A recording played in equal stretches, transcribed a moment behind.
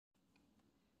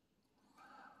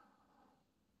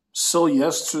So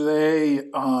yesterday,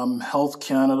 Health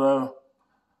Canada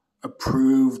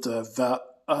approved a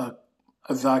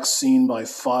vaccine by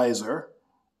Pfizer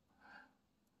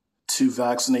to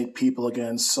vaccinate people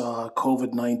against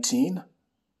COVID-19.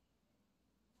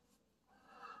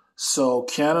 So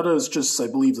Canada is just, I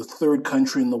believe, the third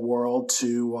country in the world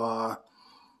to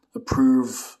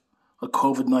approve a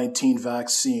COVID-19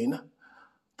 vaccine.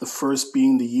 The first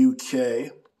being the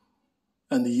UK,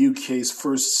 and the UK's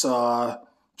first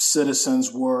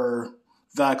citizens were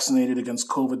vaccinated against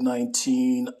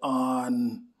COVID-19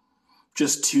 on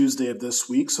just Tuesday of this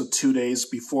week, so 2 days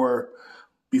before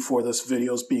this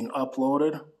video is being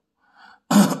uploaded.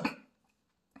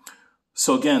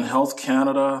 So again, Health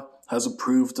Canada has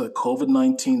approved a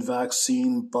COVID-19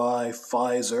 vaccine by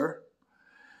Pfizer.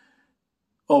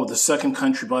 Oh, the second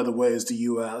country, by the way, is the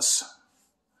US.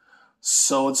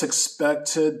 So it's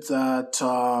expected that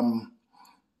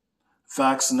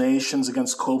vaccinations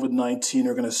against COVID-19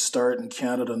 are going to start in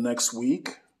Canada next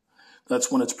week.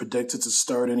 That's when it's predicted to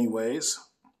start anyways.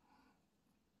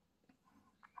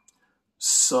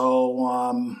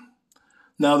 So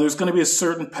now there's going to be a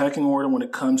certain pecking order when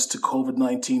it comes to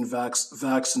COVID-19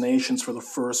 vaccinations for the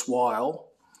first while.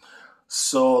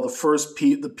 So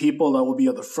the people that will be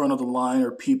at the front of the line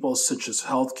are people such as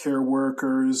healthcare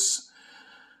workers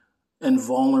and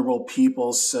vulnerable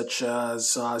people such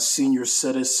as senior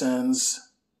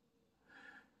citizens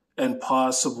and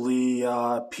possibly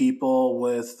people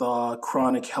with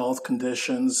chronic health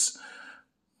conditions,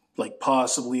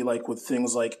 possibly with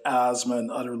things like asthma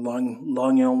and other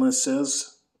lung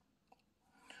illnesses.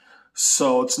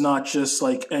 So it's not just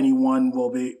like anyone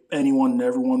and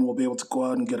everyone will be able to go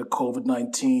out and get a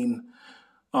COVID-19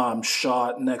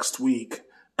 shot next week.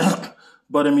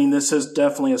 But I mean, this is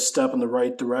definitely a step in the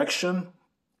right direction.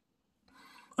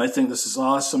 I think this is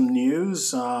awesome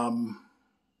news. It's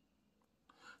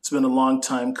been a long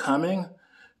time coming.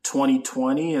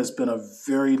 2020 has been a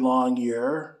very long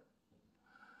year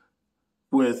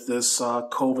with this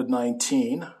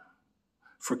COVID-19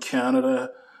 for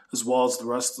Canada as well as the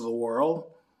rest of the world.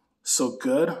 So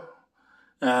good.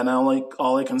 And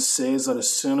all I can say is that as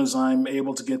soon as I'm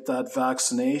able to get that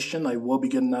vaccination, I will be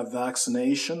getting that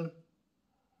vaccination.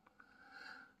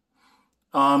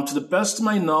 To the best of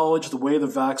my knowledge, the way the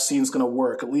vaccine is going to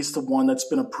work, at least the one that's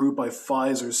been approved by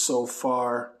Pfizer so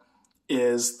far,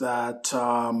 is that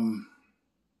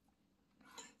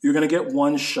you're going to get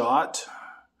one shot,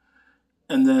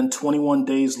 and then 21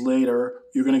 days later,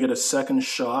 you're going to get a second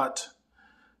shot,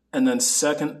 and then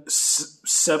 7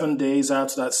 days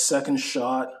after that second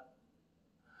shot,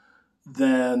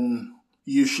 then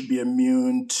you should be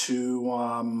immune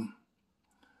to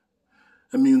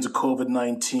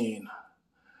COVID-19.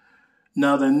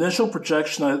 Now, the initial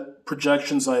projections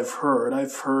I've heard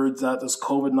that this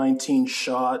COVID-19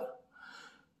 shot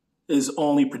is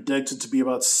only predicted to be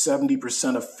about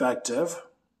 70% effective,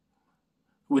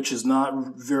 which is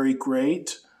not very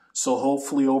great. So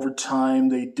hopefully over time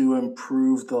they do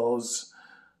improve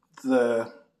the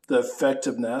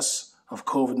effectiveness of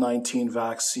COVID-19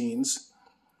 vaccines.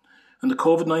 And the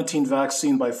COVID-19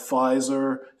 vaccine by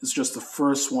Pfizer is just the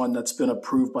first one that's been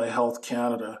approved by Health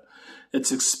Canada.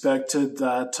 It's expected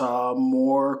that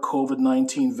more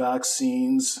COVID-19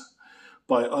 vaccines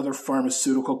by other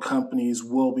pharmaceutical companies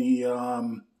will be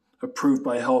approved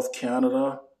by Health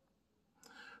Canada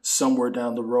somewhere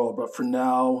down the road. But for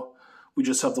now, we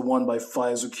just have the one by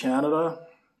Pfizer Canada.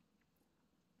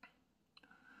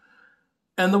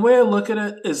 And the way I look at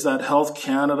it is that Health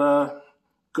Canada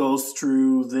goes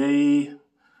through, they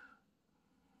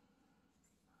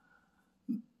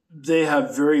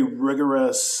have very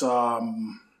rigorous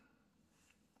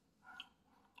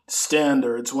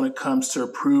standards when it comes to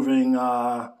approving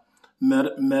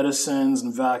medicines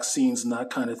and vaccines and that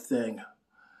kind of thing.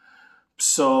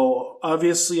 So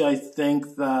obviously, I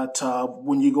think that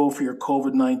when you go for your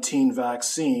COVID-19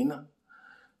 vaccine,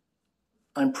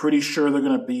 I'm pretty sure they're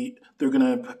going to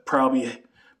probably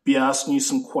be asking you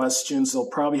some questions. They'll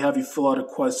probably have you fill out a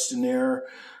questionnaire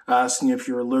asking if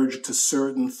you're allergic to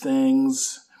certain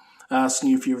things, asking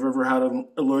if you've ever had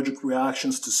allergic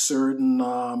reactions to certain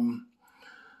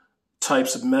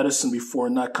types of medicine before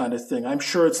and that kind of thing. I'm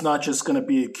sure it's not just going to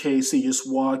be a case you just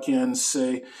walk in and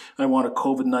say, I want a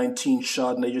COVID-19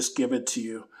 shot, and they just give it to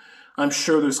you. I'm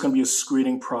sure there's going to be a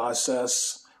screening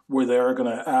process where they're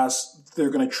going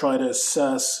to try to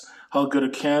assess how good a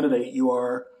candidate you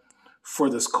are for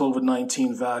this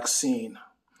COVID-19 vaccine.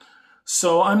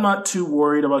 So I'm not too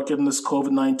worried about getting this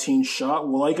COVID-19 shot.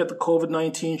 Will I get the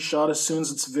COVID-19 shot as soon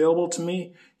as it's available to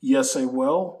me? Yes, I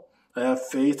will. I have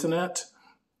faith in it.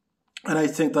 And I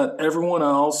think that everyone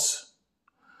else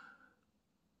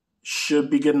should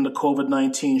be getting the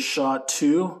COVID-19 shot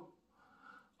too,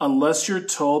 unless you're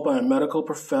told by a medical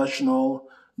professional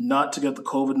not to get the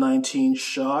COVID-19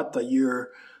 shot, that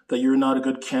you're not a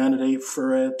good candidate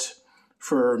for it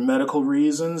for medical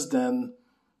reasons, then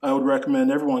I would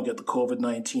recommend everyone get the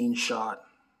COVID-19 shot.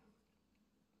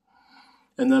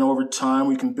 And then over time,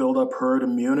 we can build up herd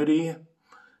immunity,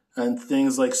 and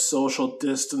things like social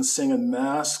distancing and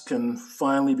masks can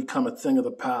finally become a thing of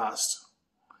the past.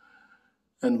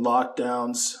 And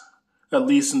lockdowns, at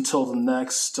least until the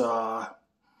next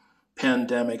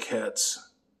pandemic hits.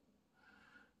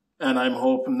 And I'm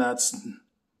hoping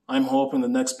the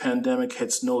next pandemic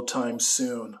hits no time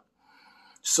soon.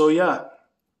 So yeah,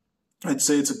 I'd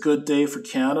say it's a good day for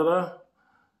Canada.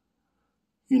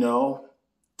 You know,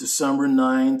 December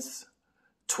 9th,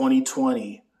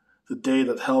 2020, the day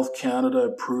that Health Canada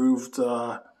approved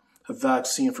a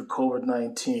vaccine for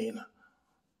COVID-19.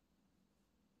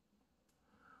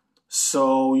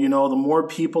 So, you know, the more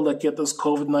people that get this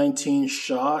COVID-19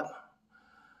 shot,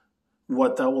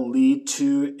 what that will lead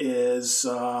to is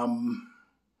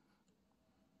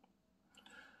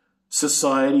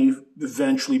society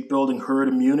eventually building herd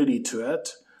immunity to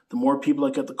it. The more people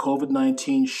that get the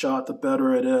COVID-19 shot, the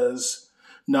better it is,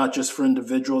 not just for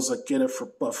individuals that get it,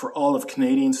 but for all of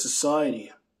Canadian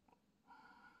society.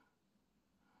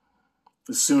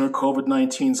 The sooner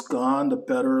COVID-19's gone, the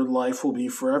better life will be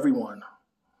for everyone.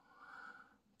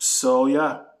 So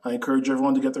yeah, I encourage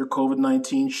everyone to get their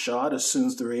COVID-19 shot as soon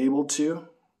as they're able to.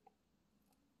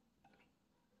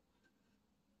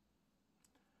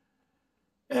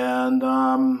 And,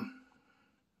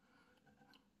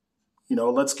 you know,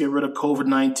 let's get rid of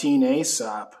COVID-19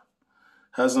 ASAP.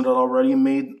 Hasn't it already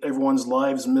made everyone's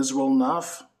lives miserable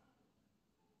enough?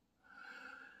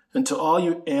 And to all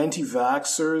you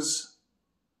anti-vaxxers,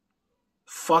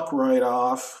 fuck right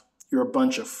off. You're a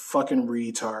bunch of fucking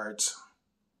retards.